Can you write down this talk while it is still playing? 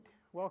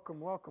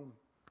Welcome.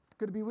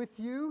 Good to be with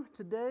you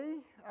today.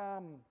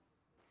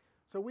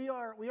 So we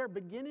are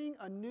beginning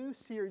a new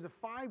series, a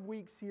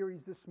 5-week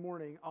series this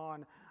morning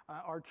on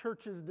our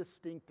church's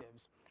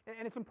distinctives.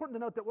 And it's important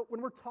to note that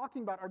when we're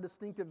talking about our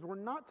distinctives, we're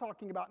not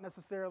talking about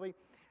necessarily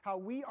how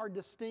we are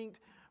distinct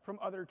from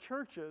other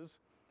churches,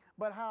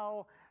 but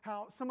how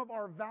some of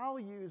our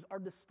values are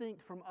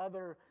distinct from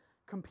other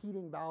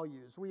competing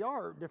values. We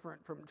are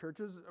different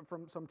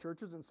from some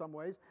churches in some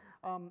ways,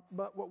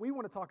 but what we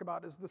want to talk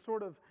about is the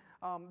sort of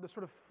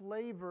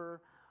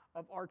flavor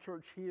of our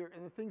church here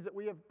and the things that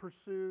we have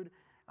pursued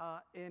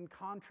in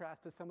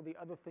contrast to some of the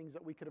other things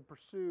that we could have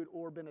pursued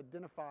or been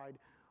identified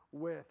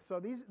with. So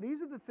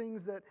these are the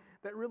things that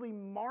really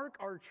mark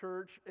our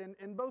church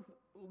in both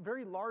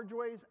very large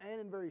ways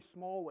and in very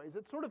small ways.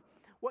 It's sort of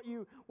what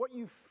you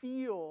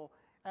feel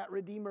at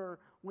Redeemer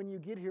when you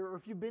get here, or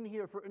if you've been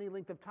here for any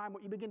length of time,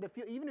 what you begin to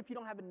feel, even if you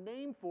don't have a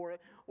name for it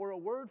or a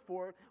word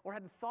for it or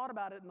hadn't thought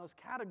about it in those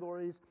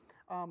categories,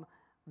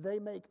 they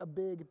make a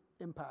big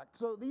impact.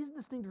 So these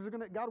distinctives are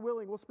going to, God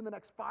willing, we'll spend the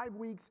next 5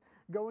 weeks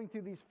going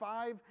through these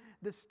 5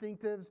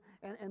 distinctives,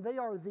 and they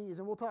are these,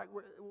 and we'll talk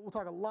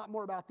a lot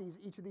more about these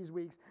each of these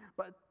weeks,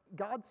 but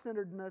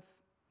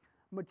God-centeredness,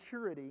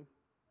 maturity,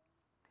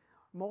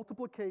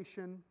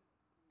 multiplication,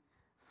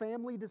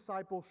 family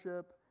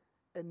discipleship,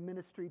 and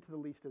ministry to the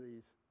least of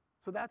these.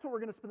 So that's what we're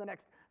going to spend the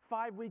next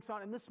 5 weeks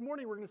on. And this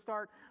morning we're going to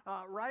start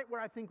right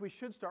where I think we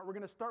should start. We're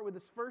going to start with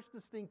this first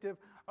distinctive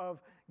of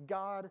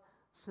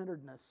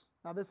God-centeredness.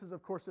 Now this is,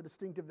 of course, a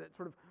distinctive that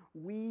sort of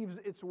weaves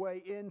its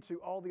way into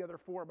all the other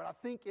 4, but I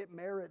think it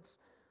merits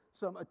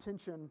some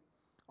attention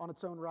on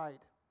its own right.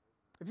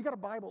 If you got a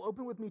Bible,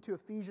 open with me to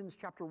Ephesians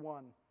chapter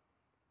 1.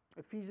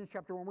 Ephesians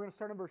chapter 1. We're going to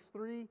start in verse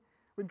 3.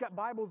 We've got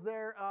Bibles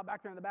there,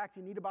 back there in the back. If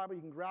you need a Bible,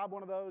 you can grab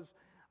one of those.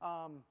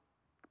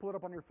 Pull it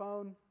up on your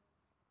phone.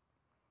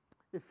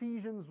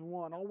 Ephesians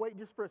 1. I'll wait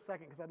just for a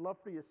second because I'd love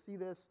for you to see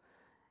this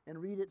and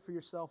read it for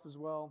yourself as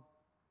well.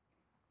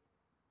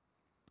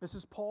 This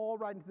is Paul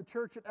writing to the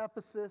church at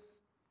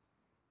Ephesus.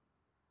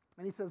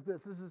 And he says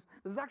this. This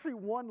is actually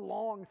one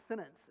long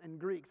sentence in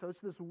Greek. So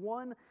it's this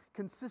one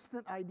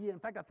consistent idea. In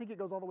fact, I think it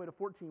goes all the way to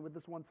 14 with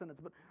this one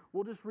sentence. But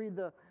we'll just read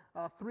the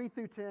 3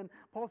 through 10.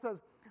 Paul says,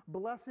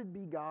 "Blessed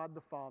be God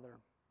the Father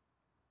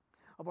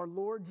of our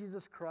Lord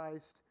Jesus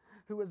Christ,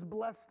 who has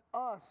blessed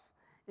us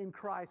in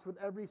Christ with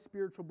every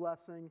spiritual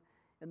blessing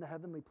in the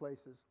heavenly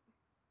places,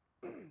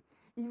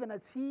 even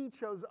as He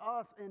chose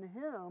us in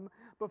Him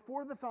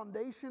before the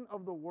foundation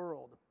of the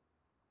world,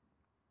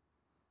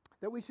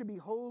 that we should be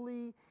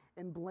holy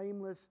and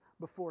blameless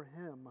before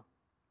Him.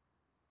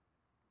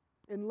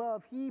 In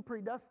love, He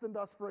predestined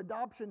us for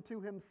adoption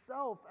to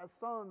Himself as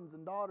sons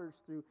and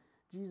daughters through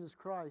Jesus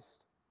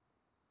Christ,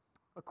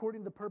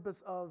 according to the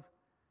purpose of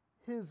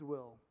His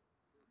will,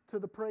 to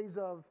the praise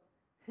of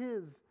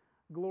His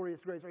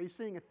glorious grace." Are you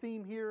seeing a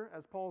theme here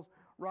as Paul's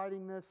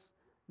writing this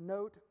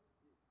note?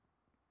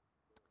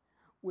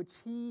 "Which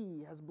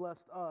He has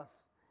blessed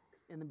us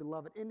in the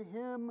Beloved. In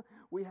Him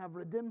we have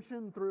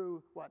redemption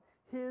through" what?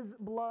 "His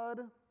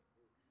blood,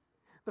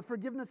 the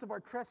forgiveness of our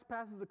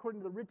trespasses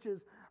according to the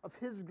riches of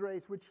His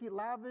grace, which He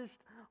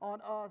lavished on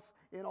us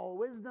in all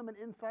wisdom and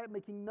insight,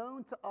 making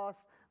known to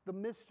us the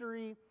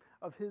mystery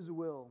of His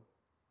will,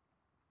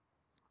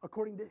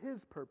 according to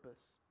His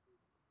purpose,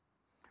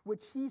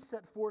 which He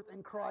set forth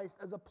in Christ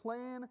as a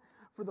plan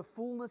for the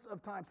fullness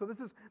of time." So this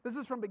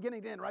is from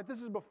beginning to end, right?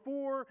 This is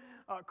before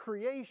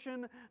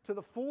creation to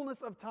the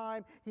fullness of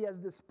time. He has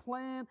this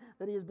plan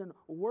that He has been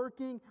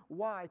working.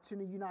 Why?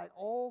 To unite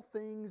all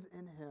things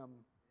in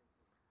Him,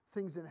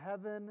 things in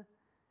heaven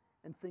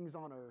and things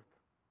on earth.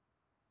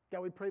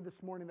 God, we pray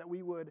this morning that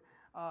we would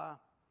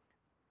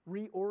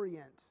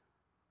reorient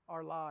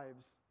our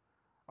lives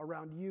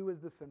around You as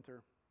the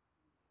center.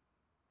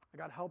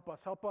 God, help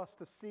us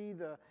to see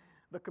the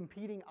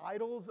competing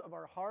idols of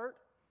our heart,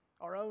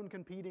 our own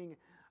competing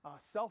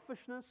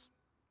selfishness.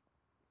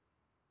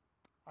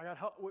 God,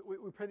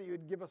 we pray that You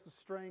would give us the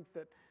strength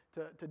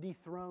to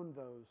dethrone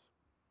those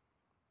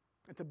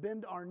and to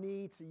bend our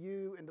knee to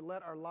You and to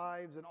let our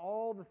lives and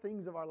all the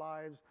things of our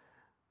lives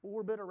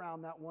orbit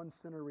around that one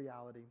center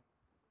reality,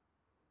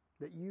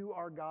 that You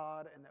are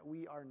God and that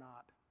we are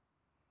not.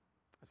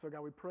 And so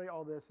God, we pray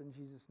all this in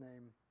Jesus'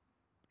 name.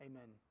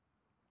 Amen.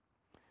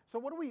 So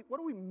what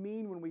do we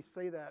mean when we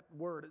say that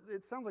word?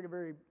 It sounds like a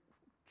very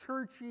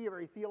churchy, a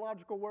very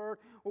theological word.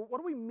 Well, what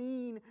do we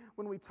mean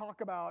when we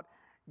talk about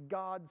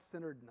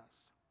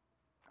God-centeredness?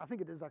 I think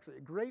it is actually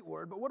a great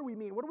word, but what do we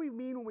mean? What do we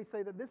mean when we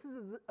say that this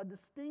is a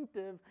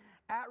distinctive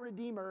at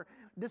Redeemer?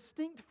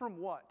 Distinct from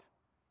what?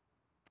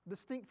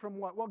 Distinct from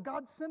what? Well,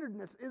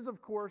 God-centeredness is,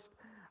 of course,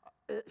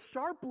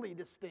 sharply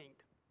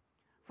distinct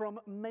from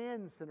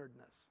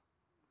man-centeredness.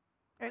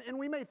 And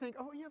we may think,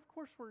 oh yeah, of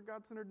course we're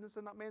God-centeredness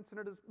and not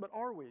man-centeredness, but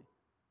are we?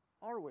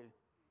 Are we?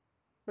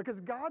 Because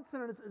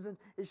God-centeredness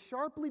is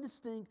sharply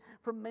distinct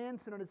from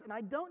man-centeredness. And I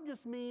don't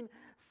just mean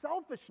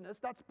selfishness,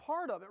 that's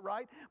part of it,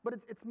 right? But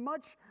it's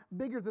much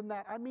bigger than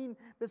that. I mean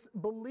this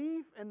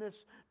belief and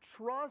this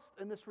trust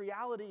and this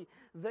reality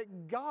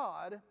that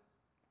God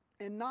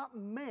and not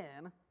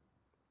man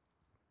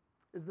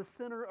is the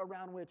center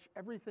around which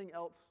everything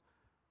else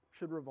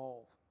should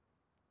revolve.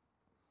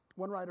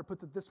 One writer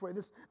puts it this way,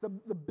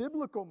 the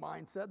biblical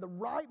mindset, the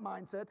right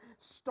mindset,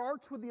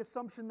 starts with the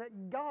assumption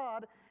that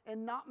God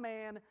and not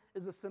man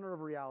is the center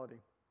of reality.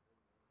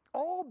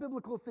 All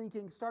biblical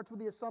thinking starts with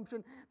the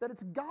assumption that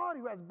it's God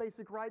who has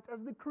basic rights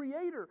as the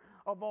creator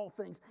of all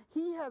things.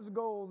 He has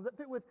goals that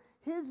fit with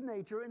His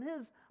nature and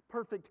His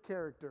perfect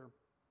character.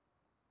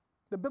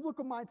 The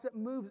biblical mindset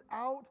moves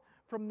out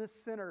from this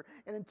center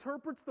and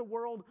interprets the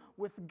world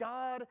with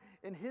God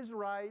and His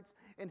rights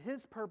and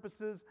His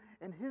purposes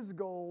and His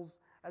goals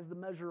as the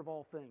measure of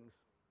all things.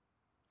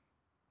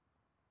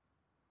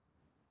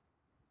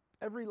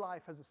 Every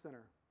life has a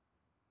center.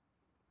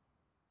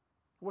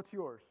 What's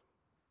yours?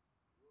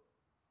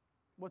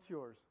 What's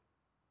yours?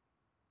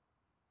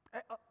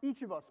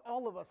 Each of us,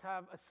 all of us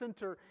have a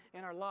center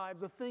in our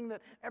lives, a thing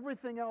that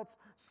everything else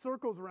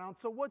circles around.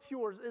 So what's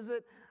yours? Is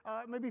it,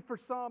 maybe for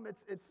some,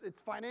 it's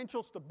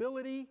financial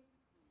stability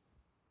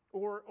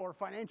or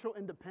financial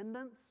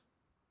independence?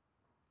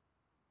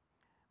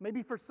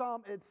 Maybe for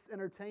some, it's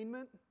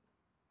entertainment.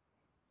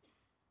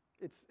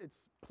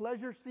 It's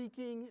pleasure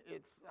seeking.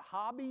 It's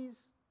hobbies.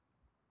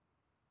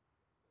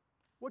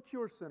 What's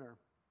your center?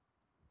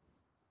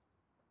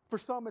 For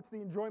some, it's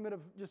the enjoyment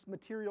of just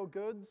material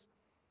goods.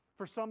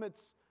 For some, it's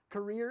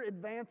career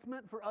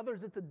advancement. For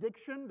others, it's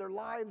addiction. Their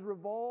lives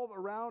revolve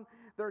around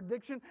their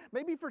addiction.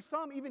 Maybe for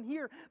some, even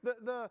here,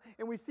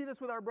 and we see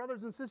this with our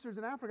brothers and sisters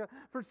in Africa,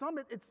 for some,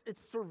 it's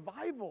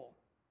survival.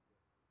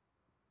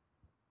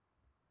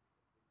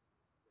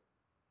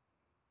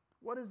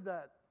 What is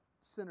that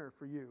center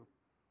for you?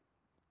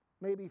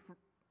 Maybe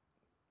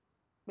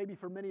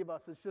for many of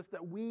us, it's just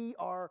that we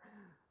are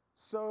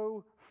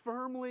so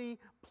firmly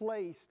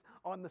placed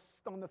on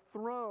the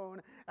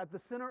throne at the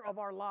center of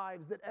our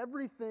lives that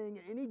everything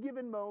at any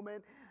given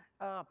moment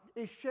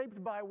is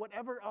shaped by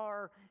whatever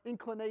our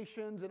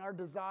inclinations and our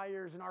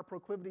desires and our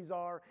proclivities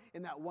are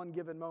in that one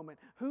given moment.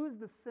 Who is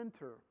the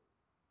center?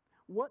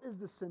 What is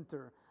the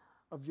center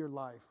of your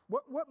life?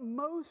 What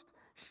most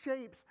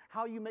shapes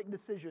how you make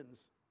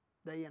decisions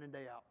day in and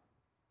day out?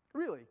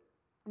 Really?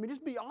 I mean,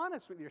 just be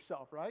honest with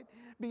yourself, right?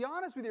 Be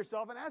honest with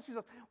yourself and ask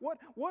yourself, what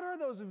are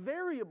those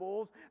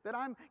variables that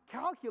I'm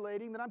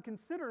calculating, that I'm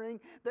considering,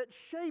 that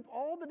shape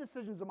all the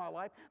decisions of my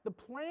life, the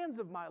plans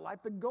of my life,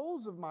 the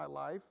goals of my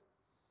life?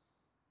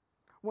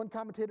 One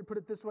commentator put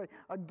it this way,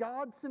 a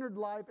God-centered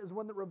life is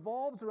one that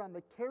revolves around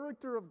the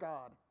character of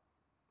God.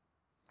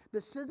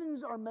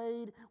 Decisions are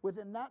made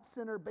within that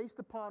center based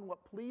upon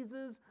what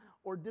pleases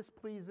or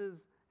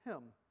displeases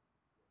Him.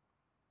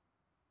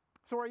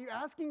 So are you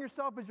asking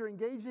yourself as you're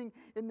engaging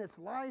in this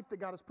life that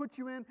God has put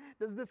you in,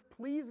 does this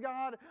please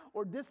God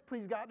or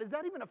displease God? Is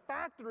that even a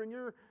factor in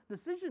your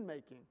decision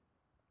making?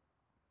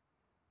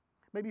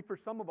 Maybe for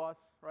some of us,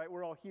 right,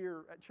 we're all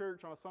here at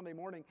church on a Sunday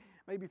morning,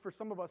 maybe for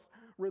some of us,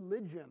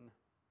 religion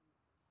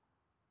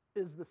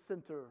is the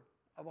center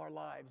of our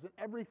lives and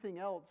everything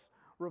else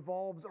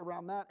revolves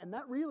around that. And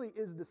that really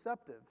is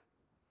deceptive.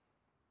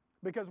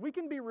 Because we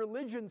can be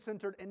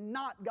religion-centered and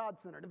not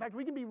God-centered. In fact,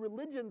 we can be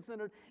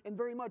religion-centered and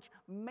very much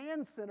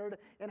man-centered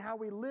in how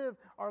we live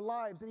our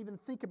lives and even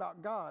think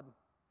about God.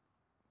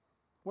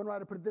 One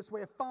writer put it this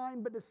way, a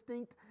fine but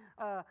distinct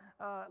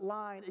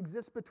line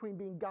exists between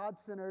being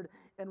God-centered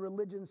and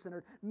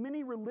religion-centered.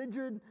 Many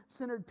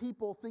religion-centered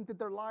people think that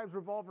their lives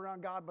revolve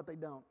around God, but they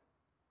don't.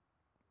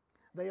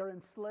 They are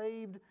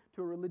enslaved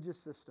to a religious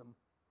system.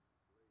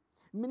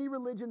 Many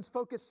religions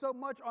focus so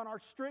much on our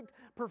strict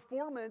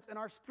performance and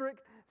our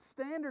strict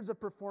standards of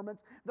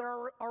performance that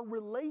our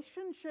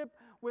relationship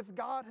with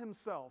God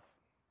Himself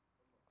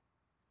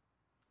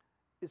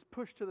is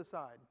pushed to the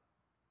side.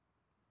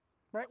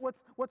 Right?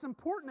 What's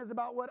important is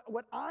about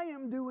what I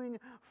am doing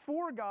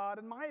for God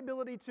and my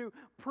ability to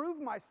prove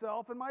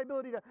myself and my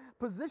ability to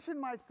position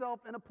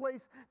myself in a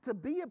place to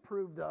be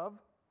approved of.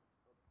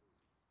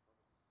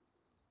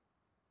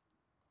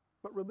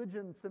 But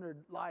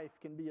religion-centered life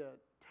can be a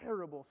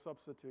terrible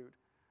substitute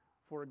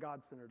for a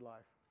God-centered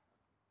life.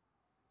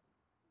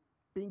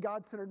 Being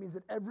God-centered means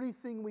that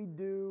everything we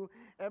do,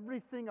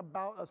 everything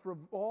about us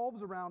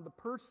revolves around the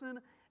person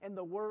and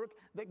the work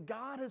that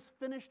God has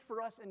finished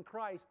for us in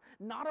Christ,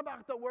 not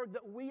about the work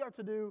that we are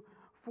to do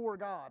for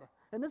God.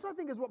 And this, I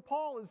think, is what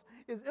Paul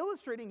is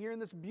illustrating here in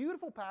this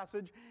beautiful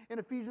passage in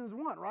Ephesians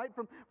 1, right?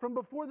 From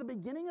before the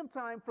beginning of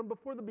time, from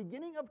before the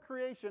beginning of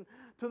creation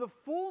to the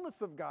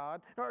fullness of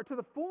God, or to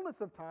the fullness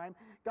of time,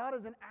 God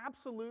is in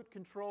absolute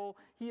control.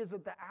 He is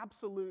at the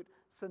absolute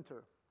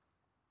center.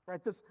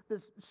 Right? This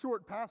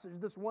short passage,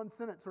 this one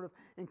sentence sort of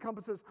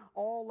encompasses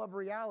all of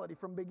reality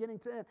from beginning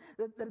to end.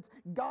 That it's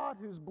God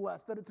who's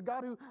blessed, that it's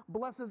God who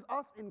blesses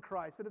us in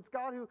Christ, that it's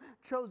God who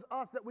chose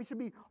us, that we should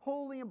be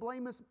holy and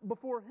blameless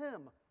before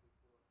Him.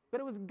 That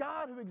it was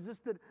God who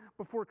existed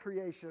before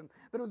creation.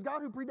 That it was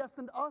God who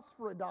predestined us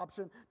for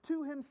adoption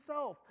to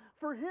Himself,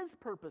 for His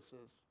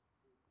purposes.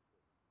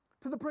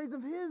 to the praise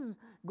of His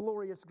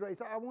glorious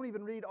grace. I won't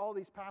even read all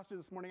these passages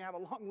this morning. I have a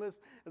long list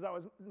as I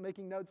was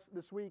making notes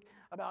this week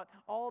about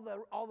all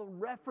the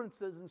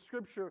references in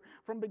Scripture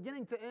from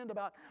beginning to end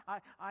about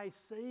I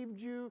saved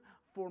you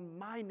for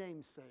my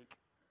name's sake,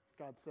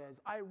 God says.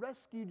 I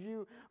rescued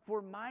you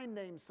for my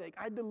name's sake.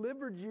 I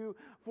delivered you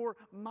for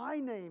my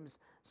name's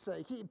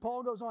sake.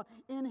 Paul goes on,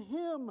 in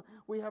Him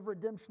we have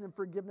redemption and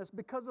forgiveness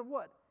because of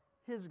what?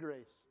 His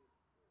grace.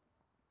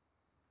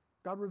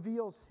 God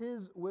reveals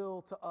His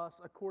will to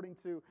us according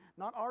to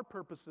not our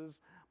purposes,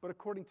 but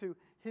according to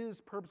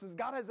His purposes.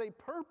 God has a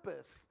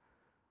purpose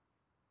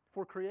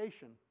for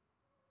creation.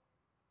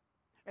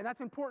 And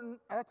that's important.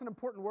 That's an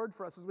important word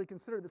for us as we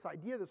consider this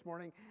idea this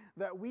morning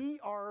that we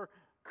are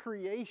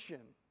creation,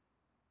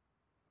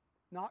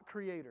 not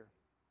creator.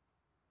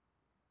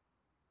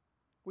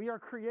 We are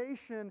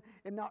creation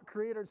and not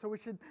creator. So we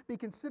should be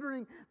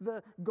considering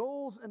the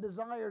goals and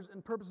desires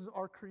and purposes of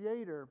our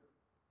Creator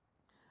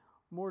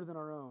more than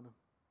our own.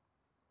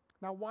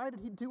 Now, why did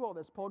He do all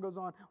this? Paul goes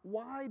on,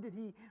 why did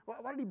He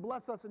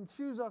bless us and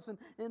choose us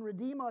and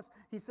redeem us?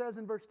 He says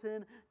in verse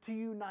 10, to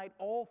unite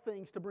all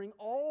things, to bring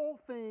all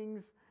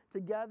things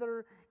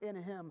together in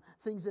Him,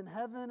 things in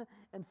heaven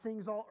and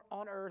things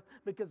on earth,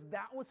 because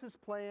that was His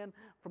plan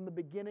from the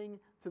beginning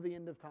to the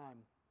end of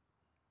time.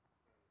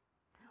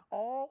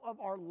 All of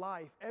our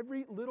life,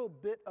 every little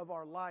bit of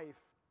our life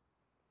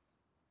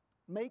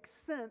makes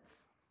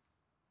sense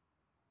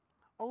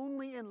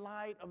only in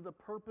light of the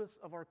purpose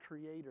of our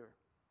Creator.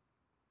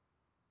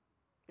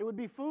 It would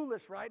be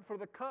foolish, right, for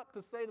the cup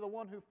to say to the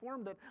one who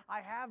formed it,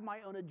 I have my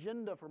own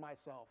agenda for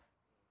myself.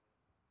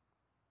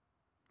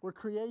 We're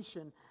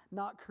creation,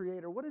 not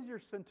creator. What is your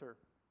center?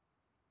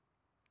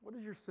 What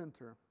is your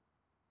center?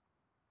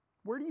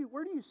 Where do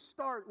you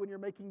start when you're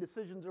making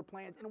decisions or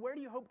plans? And where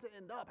do you hope to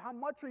end up? How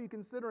much are you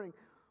considering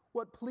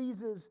what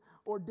pleases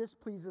or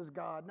displeases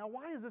God? Now,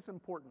 why is this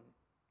important?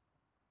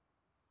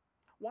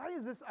 Why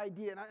is this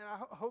idea, and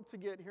I hope to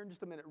get here in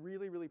just a minute,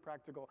 really, really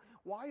practical.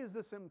 Why is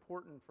this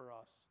important for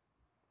us?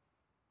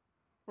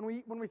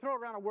 When we throw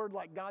around a word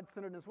like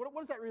God-centeredness, what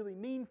does that really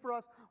mean for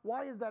us?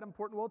 Why is that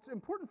important? Well, it's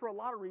important for a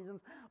lot of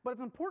reasons, but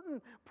it's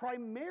important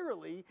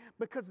primarily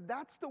because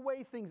that's the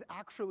way things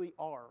actually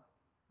are.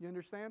 You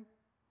understand?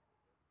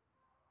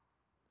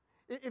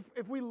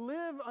 If we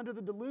live under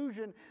the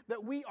delusion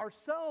that we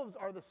ourselves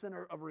are the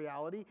center of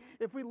reality,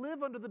 if we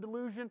live under the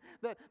delusion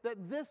that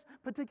this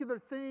particular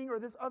thing or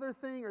this other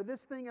thing or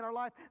this thing in our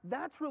life,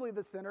 that's really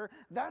the center,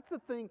 that's the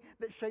thing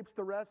that shapes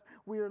the rest,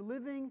 we are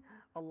living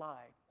a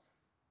lie.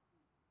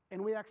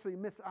 And we actually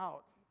miss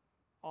out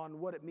on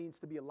what it means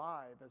to be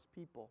alive as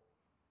people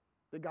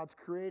that God's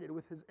created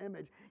with His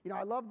image. You know,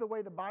 I love the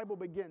way the Bible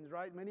begins,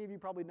 right? Many of you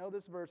probably know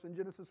this verse in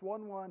Genesis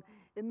 1:1,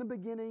 in the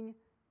beginning,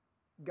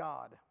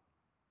 God.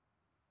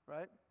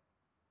 Right?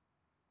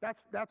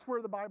 That's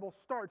where the Bible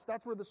starts.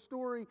 That's where the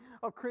story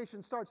of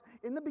creation starts.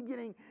 In the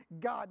beginning,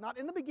 God. Not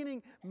in the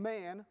beginning,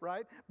 man,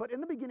 right? But in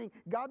the beginning,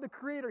 God the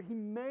Creator, He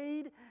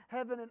made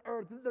heaven and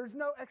earth. There's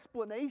no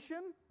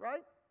explanation,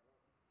 right?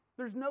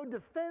 There's no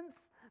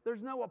defense.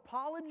 There's no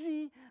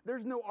apology.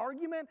 There's no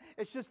argument.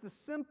 It's just the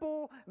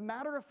simple,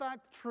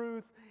 matter-of-fact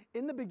truth.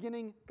 In the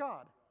beginning,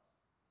 God.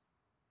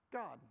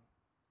 God.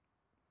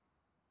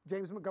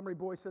 James Montgomery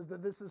Boyce says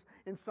that this is,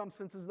 in some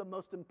senses, the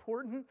most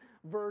important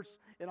verse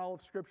in all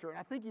of Scripture. And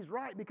I think he's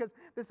right, because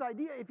this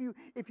idea,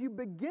 if you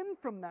begin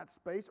from that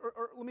space,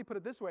 or let me put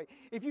it this way,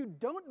 if you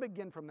don't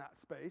begin from that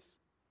space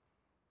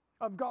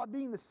of God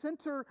being the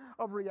center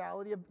of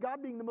reality, of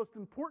God being the most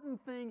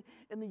important thing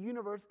in the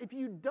universe, if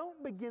you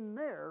don't begin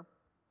there,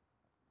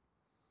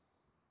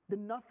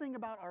 then nothing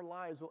about our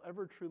lives will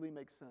ever truly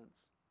make sense.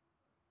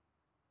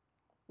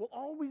 We'll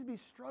always be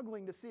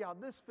struggling to see how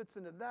this fits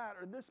into that,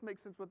 or this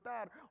makes sense with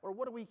that, or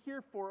what are we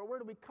here for, or where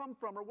do we come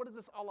from, or what is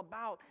this all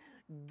about?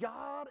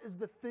 God is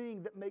the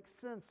thing that makes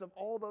sense of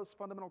all those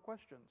fundamental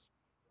questions.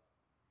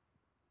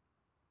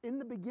 In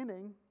the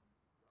beginning,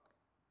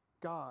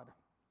 God.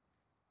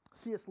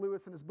 C.S.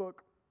 Lewis in his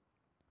book,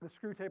 The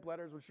Screwtape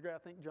Letters, which is great. I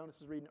think Jonas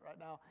is reading it right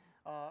now.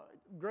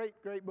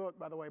 Great book,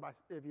 by the way,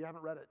 if you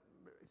haven't read it.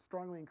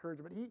 Strongly encourage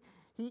it. But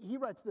he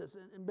writes this,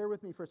 and bear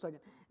with me for a second.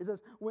 It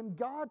says, when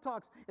God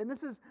talks, and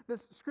this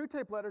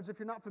Screwtape Letters, if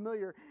you're not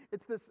familiar,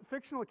 it's this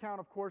fictional account,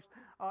 of course,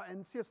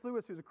 and C.S.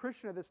 Lewis, who's a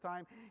Christian at this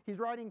time, he's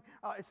writing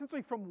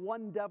essentially from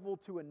one devil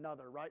to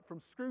another, right? From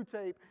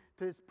Screwtape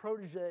to his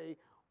protege,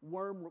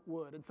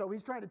 Wormwood. And so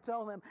he's trying to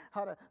tell him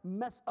how to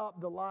mess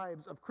up the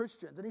lives of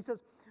Christians. And he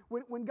says,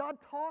 when God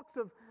talks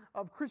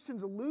of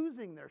Christians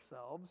losing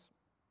themselves,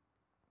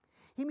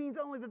 He means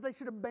only that they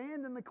should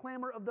abandon the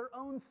clamor of their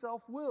own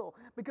self-will.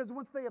 Because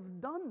once they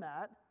have done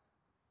that,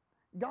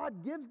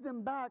 God gives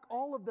them back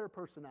all of their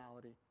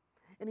personality.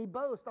 And He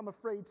boasts, I'm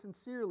afraid,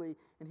 sincerely,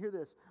 and hear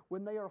this,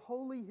 when they are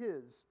wholly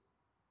His,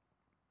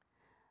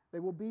 they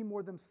will be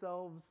more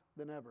themselves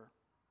than ever.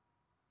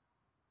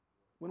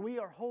 When we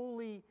are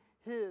wholly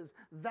His,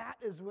 that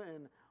is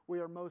when we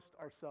are most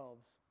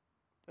ourselves.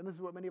 And this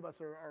is what many of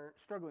us are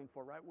struggling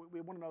for, right?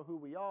 We want to know who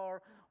we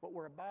are, what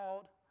we're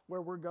about,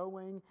 where we're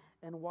going,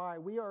 and why.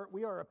 We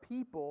are a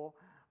people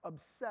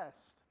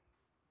obsessed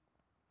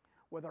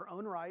with our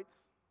own rights,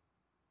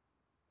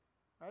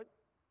 right?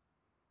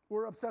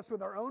 We're obsessed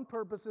with our own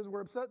purposes.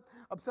 We're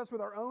obsessed with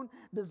our own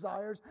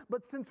desires.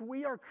 But since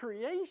we are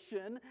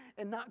creation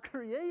and not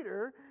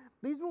creator,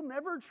 these will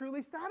never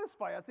truly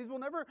satisfy us. These will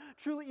never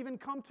truly even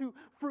come to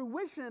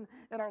fruition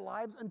in our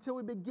lives until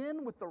we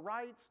begin with the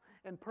rights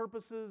and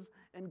purposes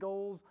and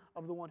goals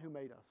of the one who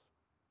made us.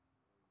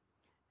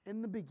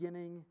 In the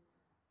beginning,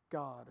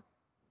 God.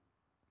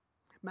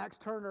 Max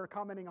Turner,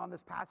 commenting on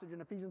this passage in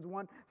Ephesians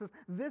 1, says,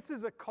 this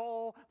is a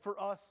call for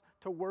us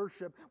to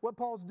worship. What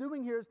Paul's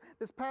doing here is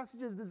this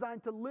passage is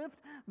designed to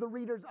lift the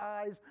reader's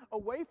eyes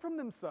away from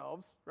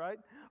themselves, right?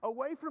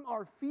 Away from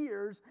our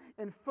fears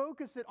and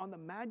focus it on the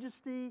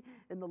majesty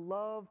and the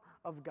love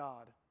of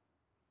God,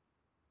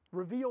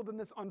 revealed in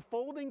this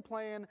unfolding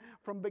plan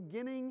from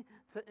beginning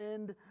to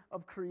end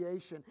of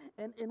creation.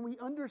 And we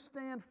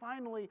understand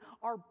finally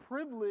our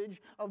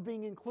privilege of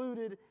being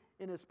included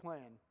in His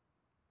plan.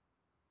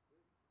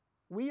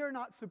 We are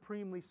not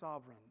supremely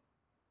sovereign.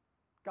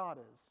 God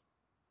is.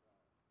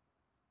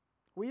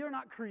 We are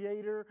not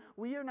creator.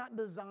 We are not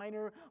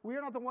designer. We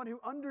are not the one who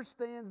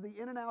understands the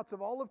in and outs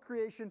of all of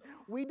creation.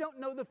 We don't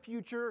know the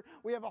future.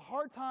 We have a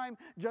hard time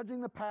judging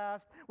the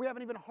past. We have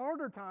an even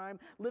harder time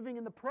living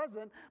in the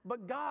present.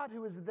 But God,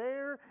 who is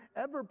there,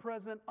 ever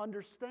present,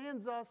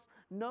 understands us,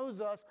 knows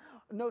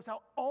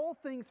how all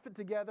things fit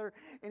together.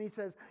 And He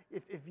says,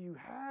 if you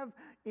have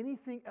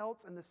anything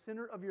else in the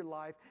center of your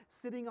life,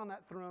 sitting on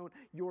that throne,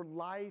 your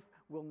life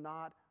will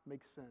not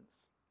make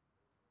sense.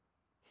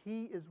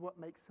 He is what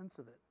makes sense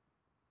of it.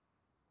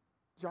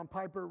 John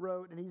Piper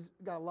wrote, and he's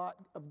got a lot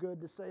of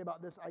good to say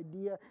about this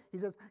idea. He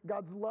says,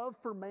 God's love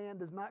for man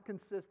does not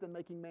consist in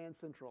making man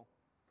central,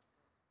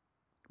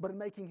 but in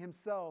making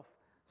Himself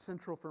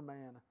central for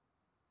man.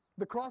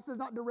 The cross does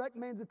not direct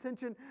man's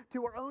attention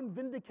to our own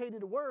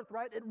vindicated worth,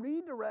 right? It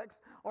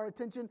redirects our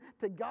attention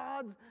to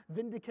God's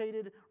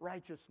vindicated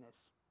righteousness.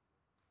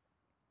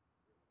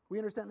 We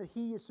understand that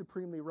He is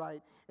supremely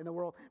right in the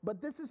world. But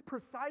this is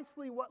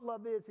precisely what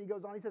love is. He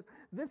goes on, he says,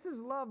 this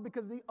is love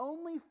because the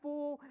only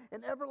full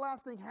and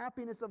everlasting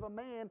happiness of a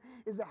man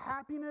is a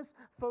happiness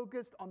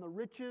focused on the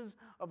riches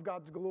of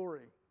God's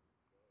glory.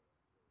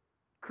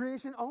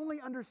 Creation only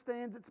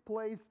understands its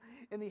place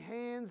in the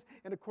hands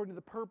and according to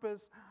the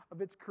purpose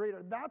of its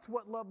Creator. That's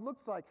what love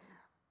looks like.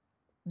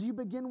 Do you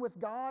begin with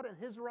God and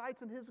His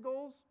rights and His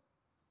goals?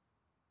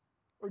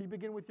 Or do you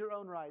begin with your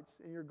own rights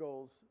and your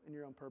goals and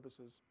your own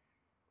purposes?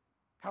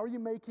 How are you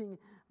making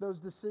those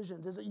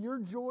decisions? Is it your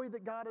joy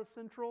that God is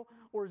central,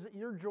 or is it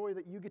your joy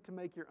that you get to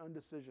make your own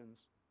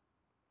decisions?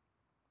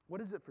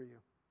 What is it for you?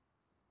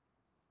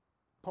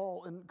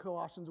 Paul in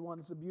Colossians 1,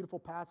 this is a beautiful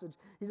passage.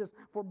 He says,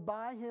 for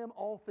by Him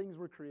all things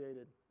were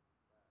created.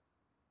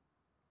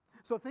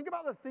 So think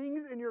about the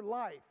things in your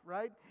life,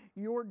 right?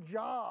 Your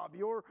job,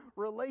 your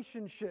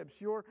relationships,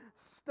 your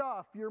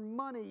stuff, your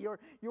money,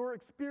 your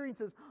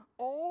experiences.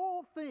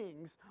 All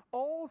things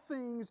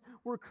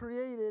were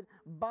created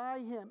by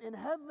Him. In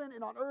heaven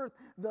and on earth,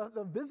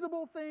 the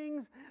visible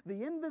things,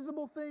 the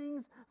invisible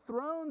things,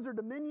 thrones or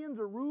dominions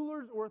or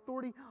rulers or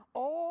authority,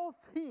 all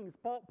things.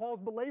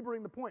 Paul's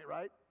belaboring the point,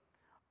 right?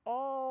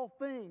 All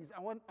things. I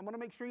want to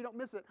make sure you don't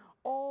miss it.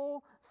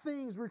 All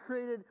things were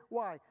created,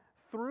 why?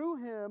 Through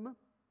Him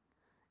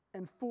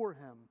and for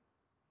Him.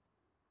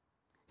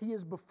 He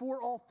is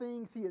before all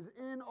things. He is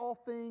in all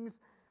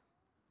things.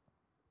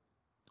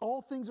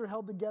 All things are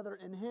held together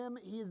in Him.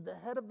 He is the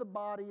head of the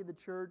body, the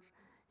church.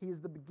 He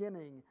is the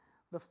beginning,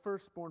 the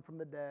firstborn from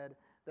the dead,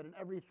 that in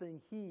everything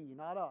He,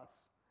 not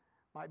us,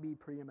 might be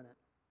preeminent.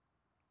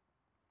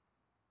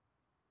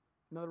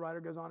 Another writer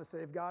goes on to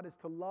say, if God is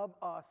to love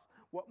us,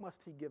 what must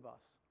He give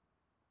us?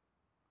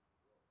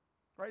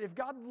 Right? If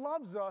God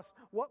loves us,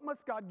 what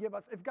must God give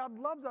us? If God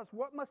loves us,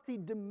 what must He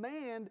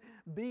demand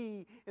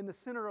be in the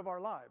center of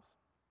our lives?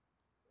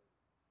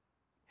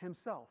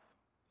 Himself,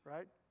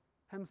 right?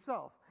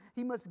 Himself.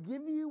 He must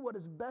give you what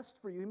is best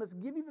for you. He must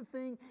give you the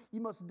thing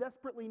you most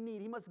desperately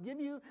need. He must give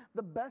you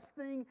the best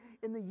thing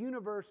in the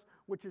universe,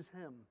 which is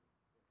Him.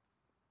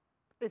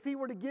 If He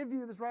were to give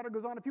you, this writer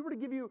goes on, if He were to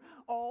give you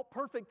all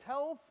perfect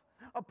health,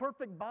 a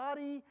perfect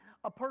body,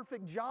 a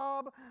perfect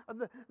job,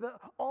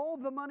 all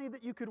the money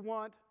that you could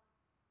want,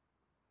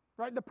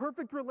 right? The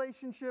perfect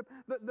relationship,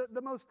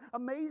 the most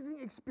amazing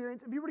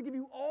experience. If He were to give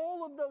you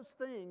all of those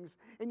things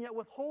and yet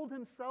withhold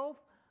Himself,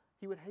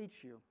 He would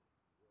hate you.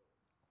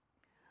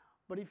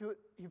 But if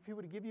He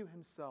would give you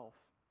Himself,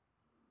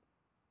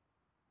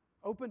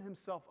 open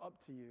Himself up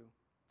to you,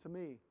 to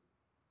me,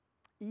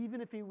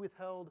 even if He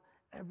withheld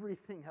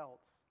everything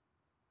else,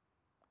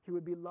 He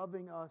would be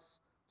loving us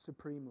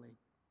supremely.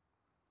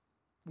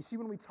 You see,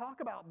 when we talk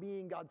about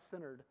being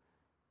God-centered,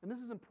 and this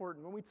is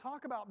important, when we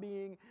talk about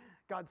being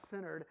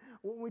God-centered,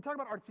 when we talk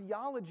about our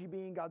theology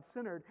being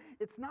God-centered,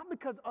 it's not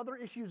because other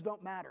issues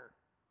don't matter,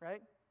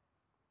 right?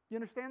 You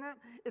understand that?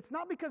 It's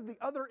not because the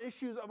other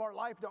issues of our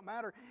life don't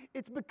matter.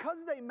 It's because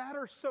they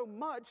matter so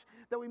much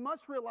that we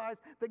must realize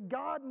that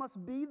God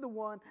must be the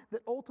one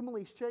that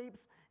ultimately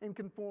shapes and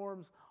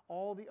conforms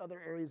all the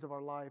other areas of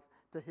our life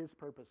to His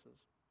purposes.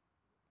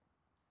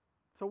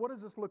 So what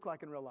does this look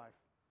like in real life?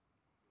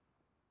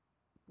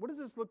 What does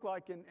this look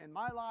like in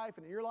my life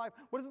and in your life?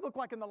 What does it look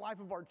like in the life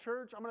of our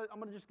church? I'm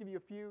gonna just give you a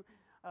few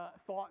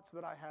thoughts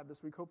that I had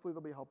this week. Hopefully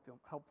they'll be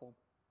helpful.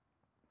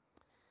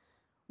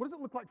 What does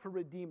it look like for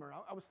Redeemer?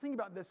 I was thinking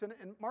about this, and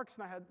Marcus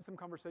and I had some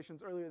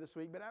conversations earlier this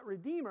week, but at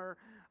Redeemer,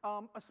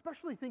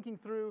 especially thinking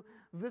through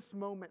this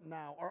moment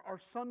now, our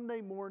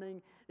Sunday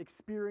morning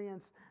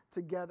experience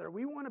together,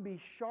 we want to be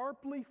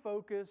sharply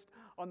focused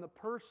on the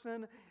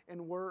person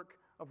and work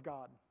of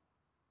God,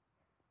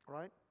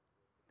 right?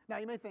 Now,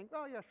 you may think,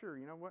 oh, yeah, sure,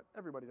 you know what?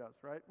 Everybody does,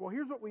 right? Well,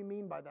 here's what we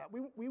mean by that.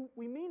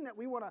 We mean that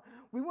we want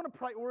to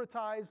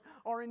prioritize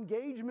our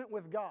engagement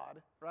with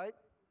God, right,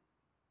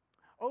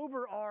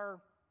 over our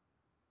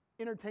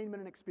entertainment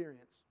and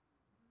experience.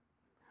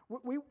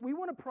 We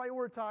want to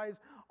prioritize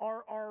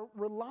our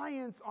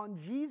reliance on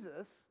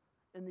Jesus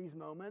in these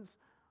moments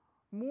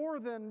more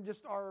than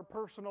just our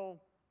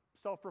personal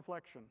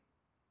self-reflection.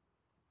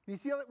 Do you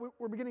see how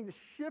we're beginning to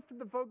shift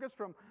the focus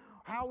from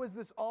how is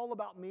this all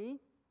about me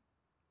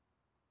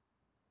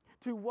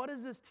to what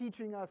is this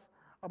teaching us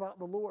about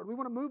the Lord? We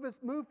want to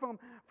move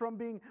from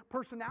being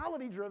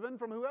personality-driven,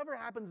 from whoever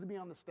happens to be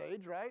on the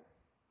stage, right?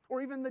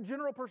 Or even the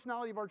general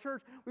personality of our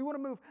church. We want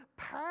to move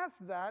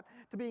past that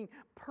to being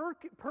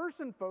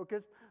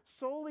person-focused,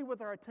 solely with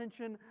our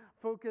attention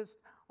focused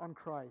on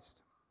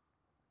Christ.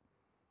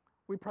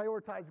 We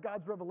prioritize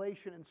God's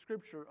revelation in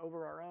Scripture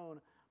over our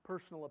own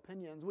personal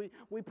opinions.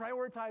 We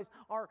prioritize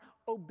our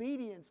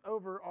obedience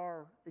over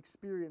our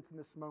experience in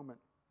this moment.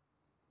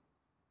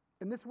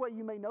 In this way,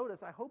 you may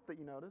notice, I hope that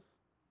you notice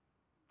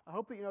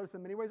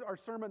in many ways, our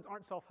sermons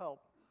aren't self-help,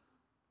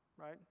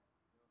 right?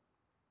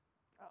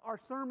 Our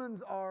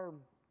sermons are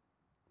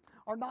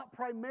not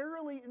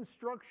primarily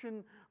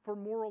instruction for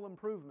moral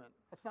improvement.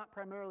 That's not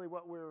primarily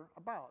what we're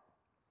about.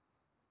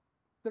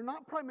 They're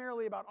not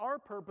primarily about our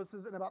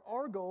purposes and about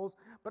our goals,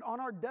 but on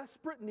our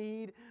desperate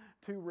need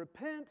to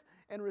repent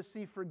and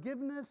receive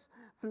forgiveness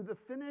through the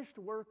finished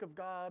work of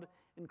God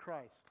in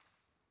Christ.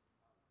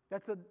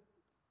 That's a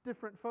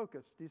different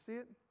focus. Do you see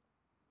it?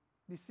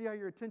 Do you see how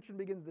your attention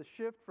begins to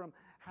shift from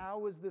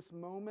how is this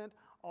moment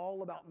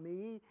all about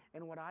me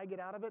and what I get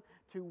out of it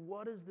to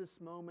what is this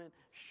moment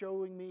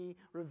showing me,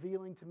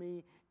 revealing to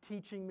me,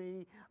 teaching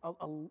me,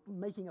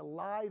 making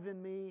alive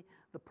in me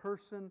the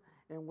person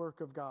and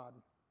work of God?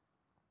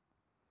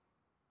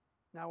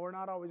 Now, we're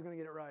not always going to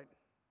get it right.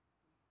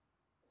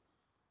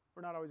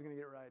 We're not always going to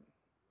get it right.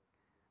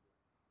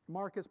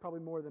 Marcus probably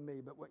more than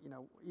me, but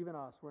even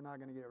us, we're not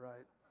going to get it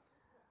right.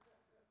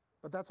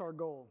 But that's our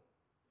goal.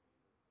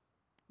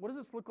 What does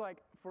this look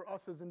like for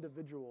us as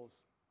individuals?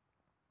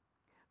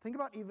 Think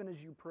about even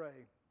as you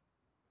pray.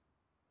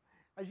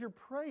 As you're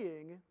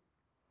praying,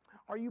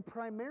 are you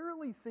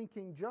primarily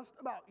thinking just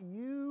about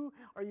you?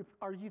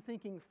 Are you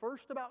thinking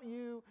first about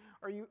you?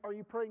 Are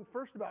you praying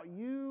first about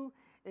you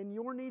and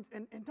your needs?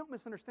 And don't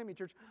misunderstand me,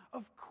 church.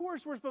 Of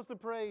course we're supposed to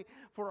pray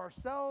for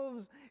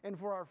ourselves and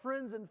for our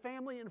friends and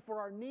family and for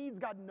our needs.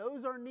 God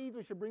knows our needs.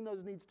 We should bring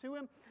those needs to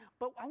Him.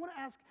 But I want to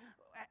ask,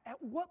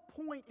 at what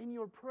point in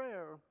your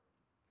prayer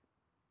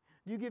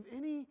do you give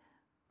any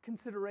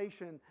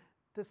consideration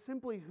to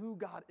simply who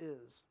God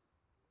is?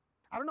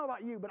 I don't know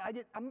about you, but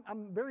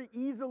I'm very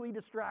easily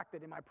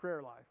distracted in my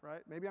prayer life,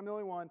 right? Maybe I'm the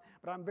only one,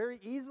 but I'm very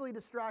easily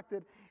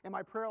distracted in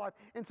my prayer life.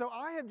 And so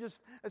I have just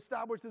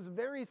established this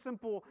very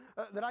simple,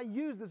 that I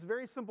use this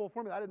very simple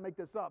formula. I didn't make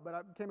this up, but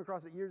I came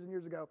across it years and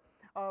years ago,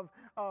 of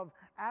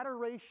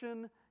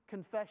adoration,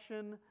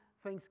 confession,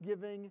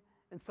 thanksgiving,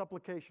 and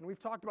supplication. We've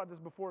talked about this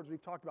before as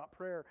we've talked about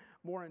prayer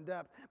more in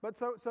depth. But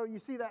so you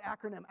see that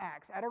acronym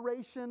ACTS: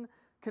 adoration,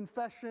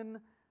 confession,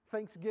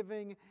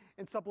 thanksgiving,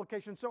 and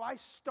supplication. So I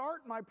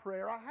start my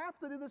prayer. I have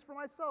to do this for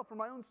myself, for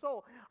my own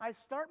soul. I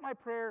start my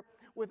prayer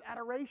with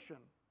adoration.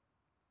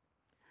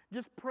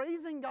 Just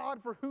praising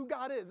God for who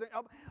God is.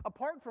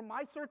 Apart from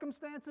my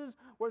circumstances,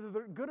 whether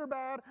they're good or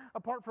bad,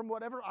 apart from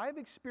whatever I've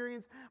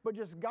experienced, but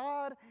just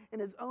God in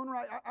His own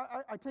right.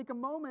 I take a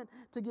moment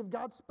to give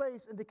God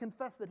space and to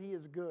confess that He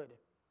is good.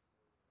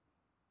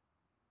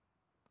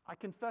 I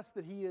confess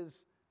that He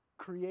is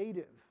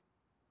creative.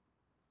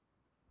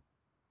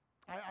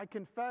 I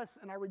confess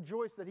and I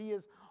rejoice that He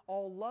is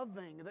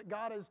all-loving, that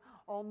God is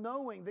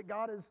all-knowing, that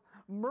God is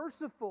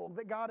merciful,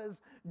 that God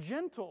is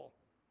gentle.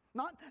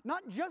 Not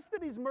just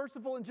that He's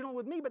merciful and gentle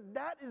with me, but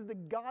that is the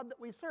God that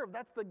we serve.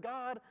 That's the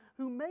God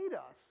who made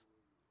us.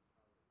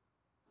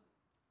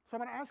 So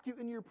I'm going to ask you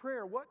in your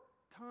prayer, what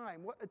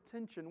time, what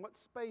attention, what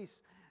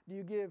space do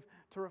you give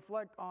to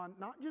reflect on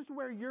not just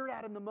where you're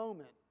at in the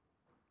moment,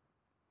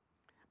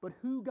 but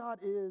who God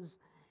is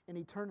in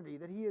eternity,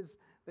 that He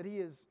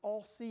is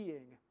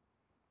all-seeing,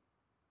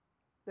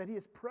 that He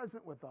is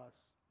present with us,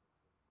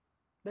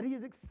 that He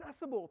is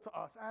accessible to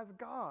us as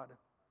God.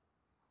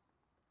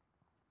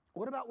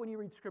 What about when you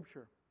read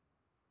Scripture?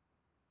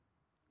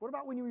 What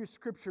about when you read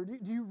Scripture?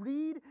 Do you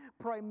read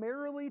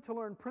primarily to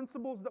learn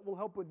principles that will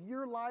help with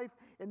your life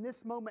in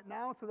this moment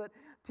now, so that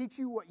teach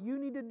you what you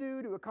need to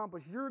do to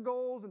accomplish your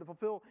goals and to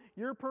fulfill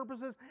your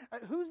purposes?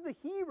 Who's the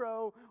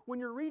hero when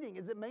you're reading?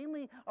 Is it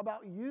mainly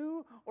about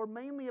you or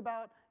mainly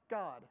about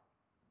God?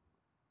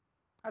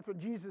 That's what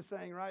Jesus is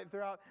saying, right?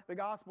 Throughout the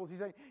Gospels, he's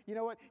saying, you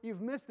know what?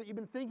 You've missed it. You've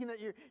been thinking that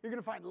you're going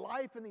to find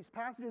life in these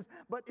passages,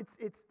 but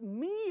it's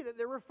me that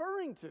they're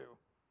referring to.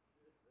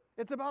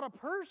 It's about a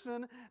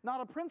person,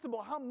 not a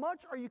principle. How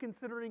much are you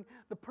considering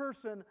the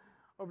person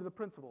over the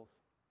principles?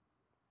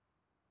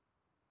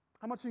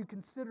 How much are you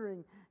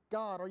considering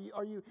God? Are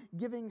you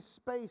giving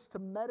space to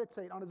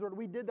meditate on His Word?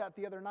 We did that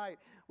the other night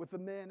with the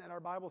men in our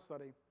Bible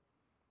study.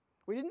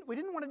 We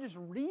didn't want to just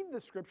read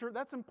the Scripture.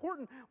 That's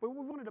important, but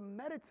we wanted to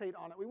meditate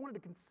on it. We wanted to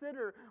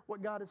consider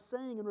what God is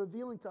saying and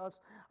revealing to us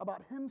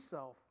about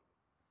Himself.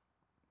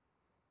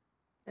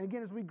 And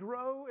again, as we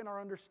grow in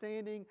our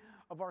understanding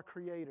of our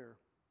Creator,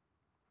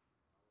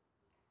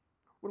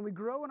 when we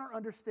grow in our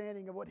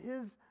understanding of what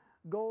His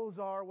goals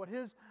are, what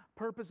His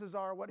purposes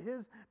are, what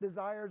His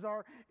desires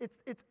are,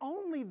 it's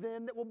only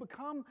then that we'll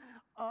become,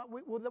 that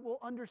we'll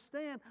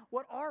understand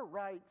what our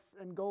rights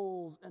and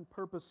goals and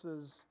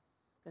purposes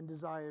and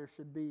desires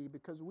should be,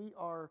 because we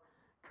are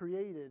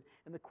created.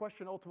 And the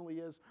question ultimately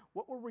is,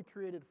 what were we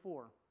created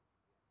for?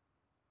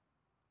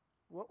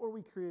 What were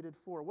we created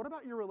for? What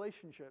about your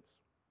relationships?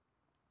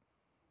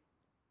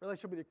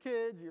 Relationship with your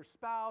kids, or your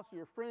spouse, or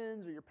your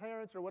friends, or your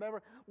parents, or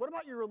whatever. What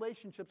about your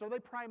relationships? Are they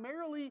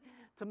primarily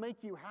to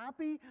make you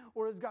happy,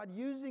 or is God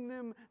using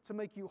them to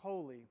make you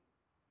holy?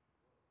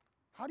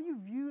 How do you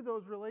view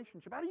those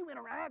relationships? How do you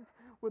interact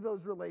with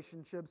those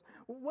relationships?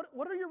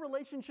 What are your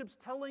relationships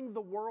telling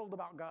the world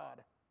about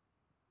God?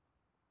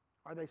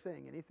 Are they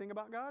saying anything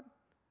about God?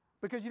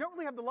 Because you don't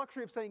really have the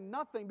luxury of saying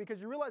nothing,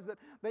 because you realize that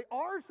they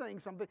are saying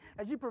something.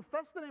 As you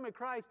profess the name of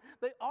Christ,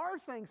 they are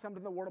saying something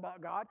in the Word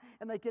about God,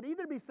 and they could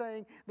either be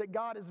saying that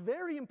God is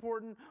very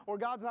important or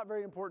God's not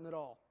very important at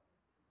all.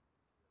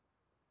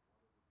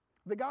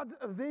 That God's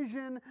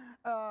vision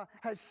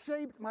has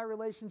shaped my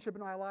relationship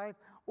in my life,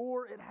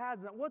 or it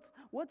hasn't.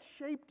 What's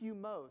shaped you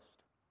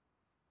most?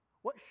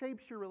 What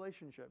shapes your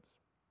relationships?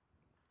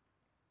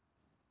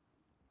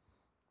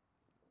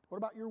 What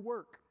about your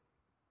work?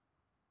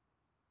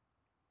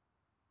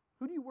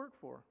 Who do you work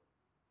for?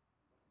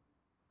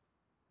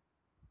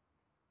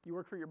 You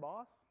work for your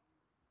boss?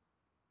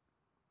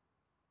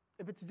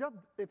 If it's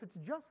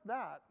just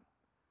that,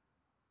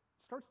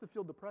 it starts to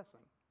feel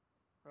depressing,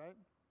 right?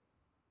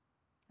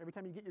 Every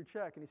time you get your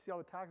check and you see all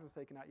the taxes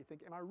taken out, you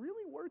think, am I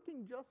really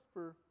working just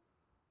for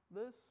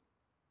this?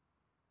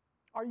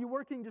 Are you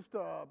working just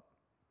to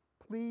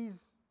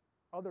please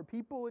other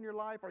people in your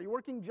life? Are you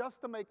working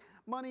just to make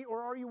money,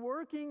 or are you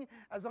working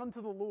as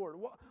unto the Lord?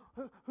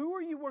 Who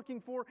are you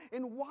working for,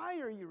 and why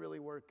are you really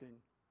working?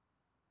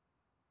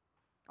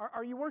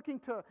 Are you working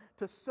to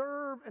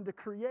serve and to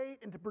create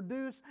and to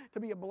produce,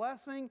 to be a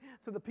blessing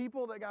to the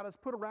people that God has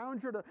put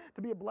around you,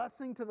 to be a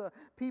blessing to the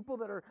people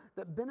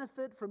that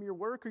benefit from your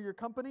work or your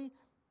company?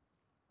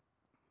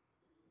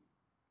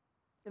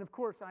 And of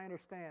course, I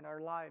understand our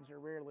lives are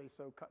rarely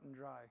so cut and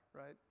dry,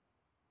 right?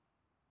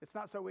 It's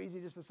not so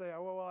easy just to say,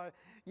 oh, well,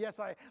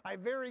 I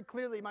very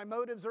clearly, my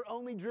motives are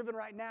only driven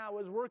right now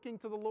as working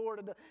to the Lord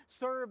and to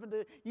serve and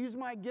to use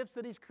my gifts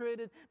that He's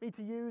created me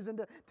to use and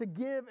to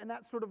give in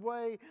that sort of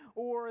way.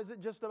 Or is it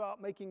just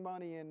about making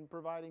money and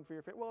providing for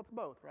your family? Well, it's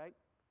both, right?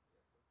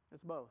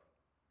 It's both.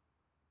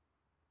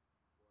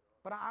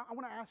 But I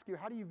want to ask you,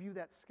 how do you view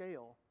that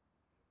scale?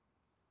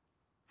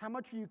 How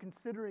much are you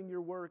considering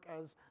your work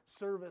as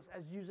service,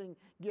 as using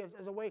gifts,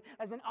 as a way,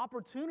 as an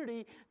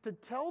opportunity to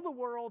tell the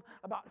world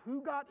about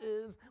who God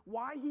is,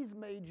 why He's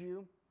made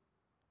you,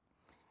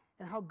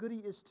 and how good He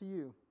is to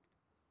you?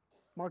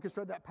 Marcus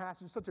read that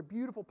passage, such a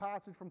beautiful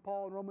passage from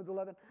Paul in Romans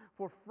 11.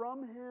 For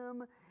from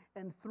Him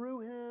and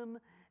through Him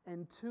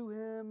and to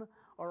Him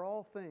are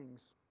all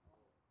things.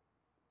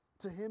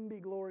 To Him be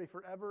glory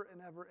forever and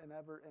ever and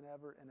ever and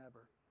ever and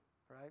ever.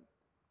 Right?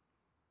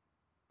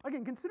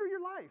 Again, consider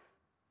your life.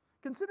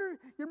 Consider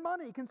your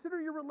money,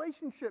 consider your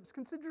relationships,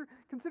 consider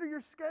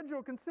your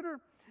schedule, consider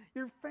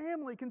your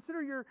family,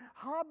 consider your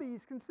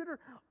hobbies, consider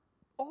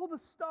all the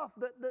stuff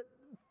that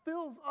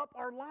fills up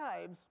our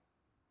lives.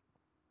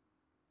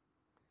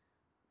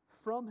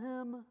 From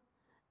Him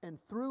and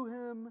through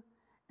Him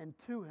and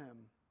to Him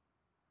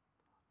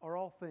are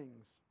all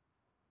things.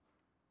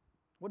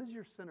 What is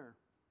your center?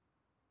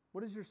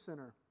 What is your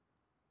center?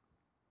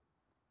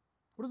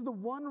 What is the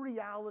one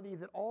reality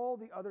that all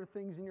the other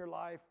things in your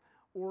life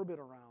orbit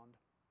around?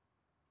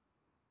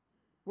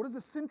 What is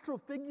the central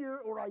figure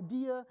or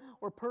idea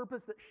or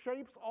purpose that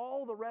shapes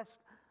all the rest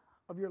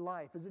of your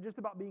life? Is it just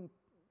about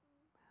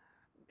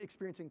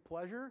experiencing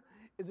pleasure?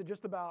 Is it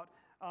just about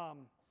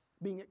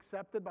being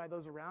accepted by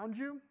those around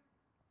you?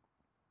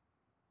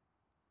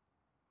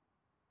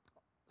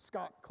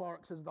 Scott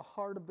Clark says, the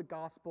heart of the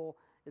gospel,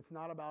 it's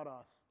not about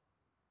us.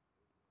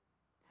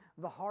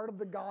 The heart of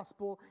the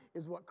gospel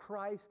is what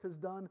Christ has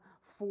done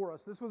for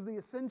us. This was the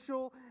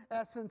essential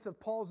essence of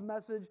Paul's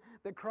message,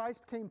 that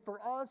Christ came for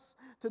us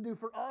to do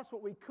for us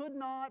what we could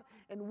not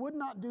and would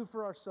not do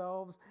for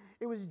ourselves.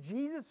 It was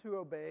Jesus who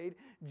obeyed,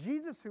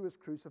 Jesus who was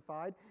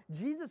crucified,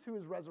 Jesus who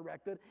was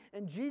resurrected,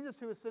 and Jesus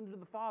who ascended to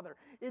the Father.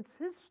 It's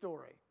His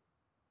story.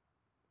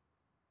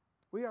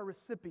 We are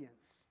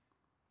recipients.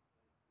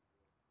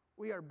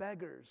 We are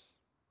beggars.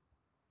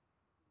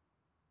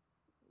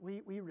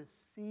 We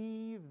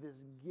receive this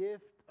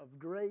gift of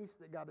grace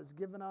that God has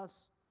given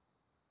us.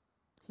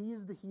 He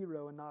is the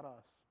hero and not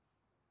us.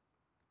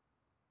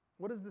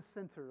 What is the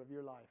center of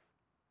your life?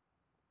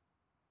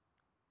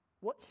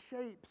 What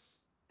shapes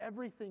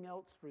everything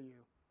else for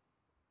you?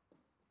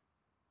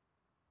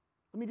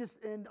 Let me just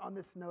end on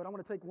this note. I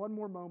want to take one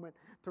more moment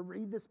to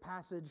read this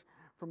passage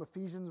from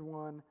Ephesians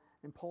 1,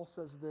 and Paul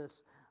says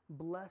this: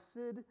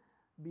 "Blessed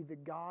be the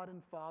God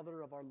and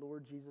Father of our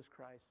Lord Jesus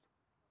Christ."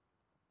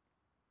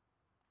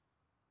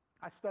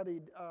 I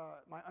studied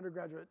my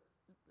undergraduate,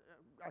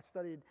 I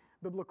studied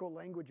biblical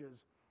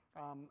languages.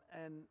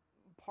 And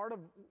part of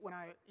when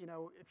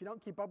if you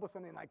don't keep up with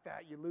something like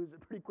that, you lose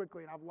it pretty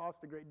quickly, and I've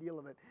lost a great deal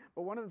of it.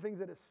 But one of the things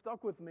that has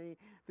stuck with me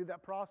through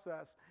that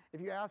process, if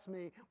you ask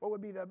me what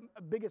would be the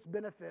biggest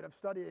benefit of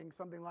studying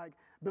something like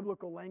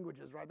biblical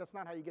languages, right? That's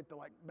not how you get the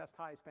best,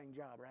 highest paying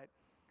job, right?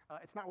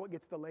 It's not what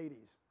gets the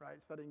ladies,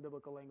 right? Studying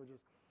biblical languages.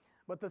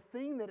 But the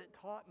thing that it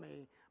taught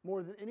me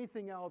more than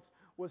anything else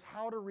was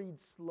how to read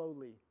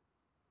slowly.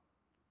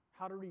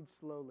 How to read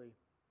slowly.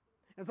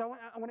 And so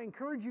I want to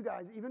encourage you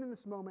guys, even in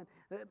this moment,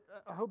 that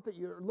I hope that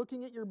you're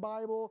looking at your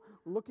Bible,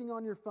 looking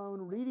on your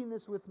phone, reading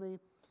this with me.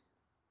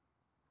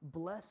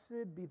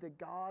 Blessed be the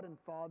God and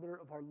Father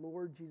of our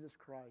Lord Jesus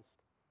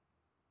Christ,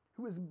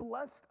 who has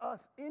blessed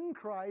us in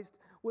Christ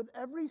with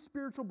every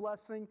spiritual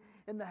blessing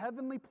in the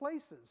heavenly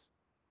places.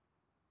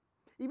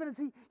 Even as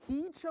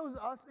He chose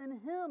us in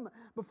Him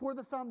before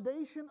the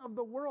foundation of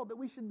the world, that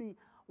we should be,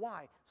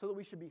 why? So that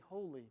we should be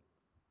holy.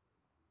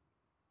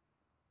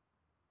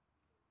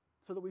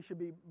 So that we should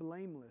be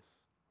blameless.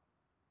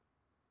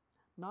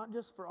 Not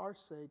just for our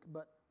sake,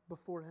 but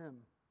before Him.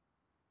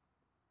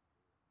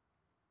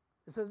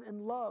 It says, in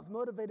love,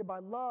 motivated by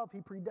love,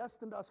 He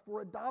predestined us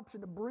for adoption,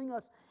 to bring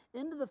us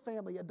into the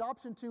family,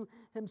 adoption to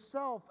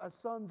Himself as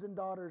sons and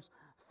daughters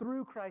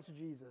through Christ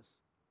Jesus.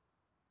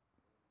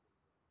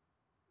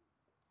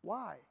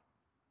 Why?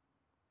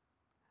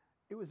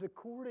 It was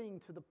according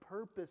to the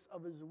purpose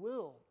of His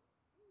will.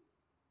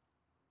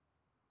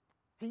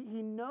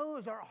 He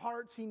knows our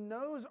hearts, He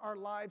knows our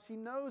lives, He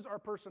knows our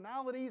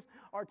personalities,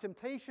 our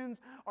temptations,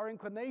 our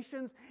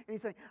inclinations, and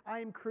He's saying, I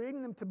am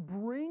creating them to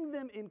bring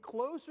them in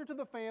closer to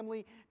the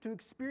family, to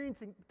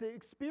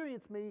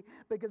experience me,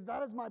 because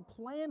that is my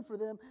plan for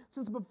them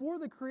since before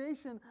the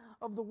creation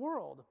of the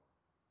world.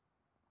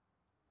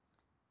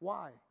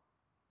 Why?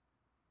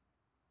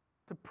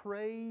 To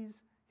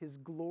praise His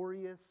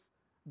glorious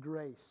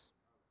grace,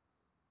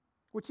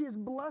 which He has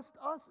blessed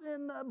us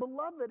in the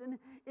beloved. And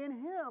in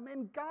Him,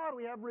 in God,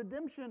 we have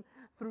redemption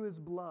through His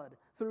blood.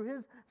 Through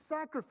His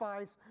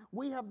sacrifice,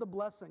 we have the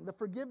blessing, the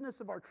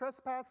forgiveness of our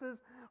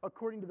trespasses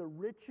according to the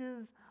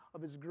riches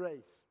of His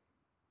grace,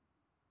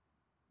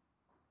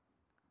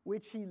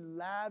 which He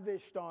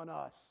lavished on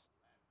us.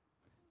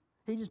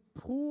 He just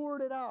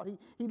poured it out.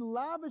 He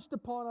lavished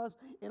upon us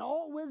in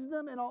all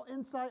wisdom and all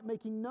insight,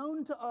 making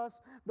known to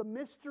us the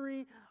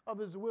mystery of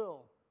His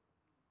will.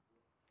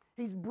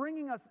 He's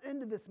bringing us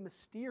into this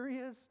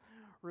mysterious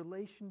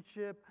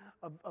relationship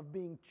of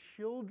being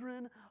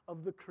children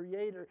of the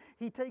Creator.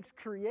 He takes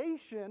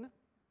creation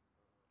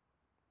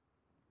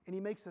and He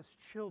makes us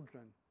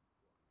children.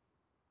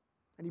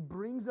 And He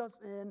brings us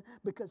in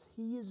because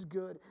He is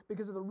good,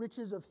 because of the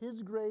riches of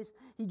His grace.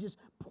 He just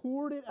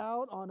poured it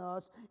out on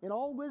us in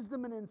all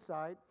wisdom and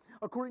insight,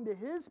 according to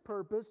His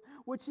purpose,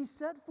 which He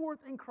set forth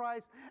in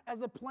Christ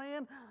as a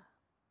plan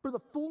for the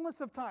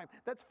fullness of time.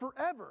 That's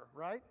forever,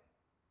 right?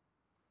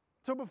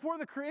 So before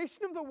the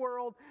creation of the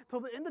world, till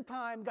the end of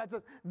time, God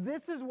says,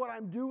 this is what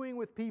I'm doing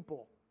with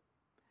people.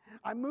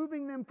 I'm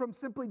moving them from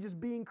simply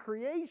just being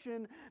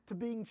creation to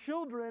being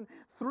children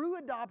through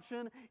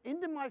adoption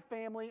into my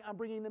family. I'm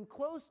bringing them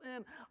close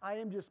in. I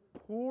am just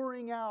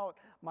pouring out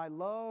my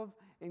love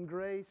and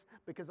grace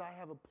because I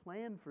have a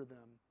plan for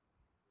them.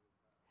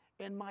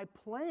 And my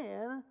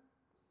plan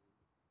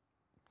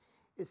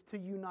is to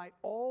unite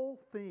all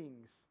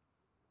things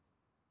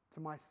to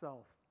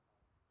myself.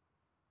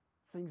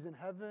 Things in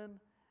heaven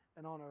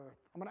and on earth.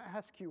 I'm going to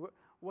ask you,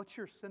 what's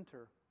your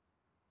center?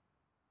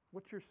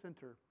 What's your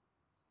center?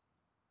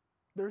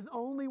 There's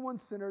only one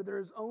center. There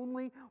is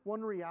only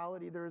one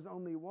reality. There is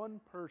only one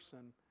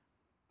person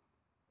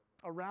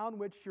around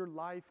which your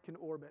life can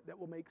orbit that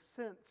will make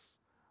sense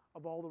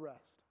of all the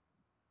rest.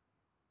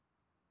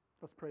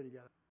 Let's pray together.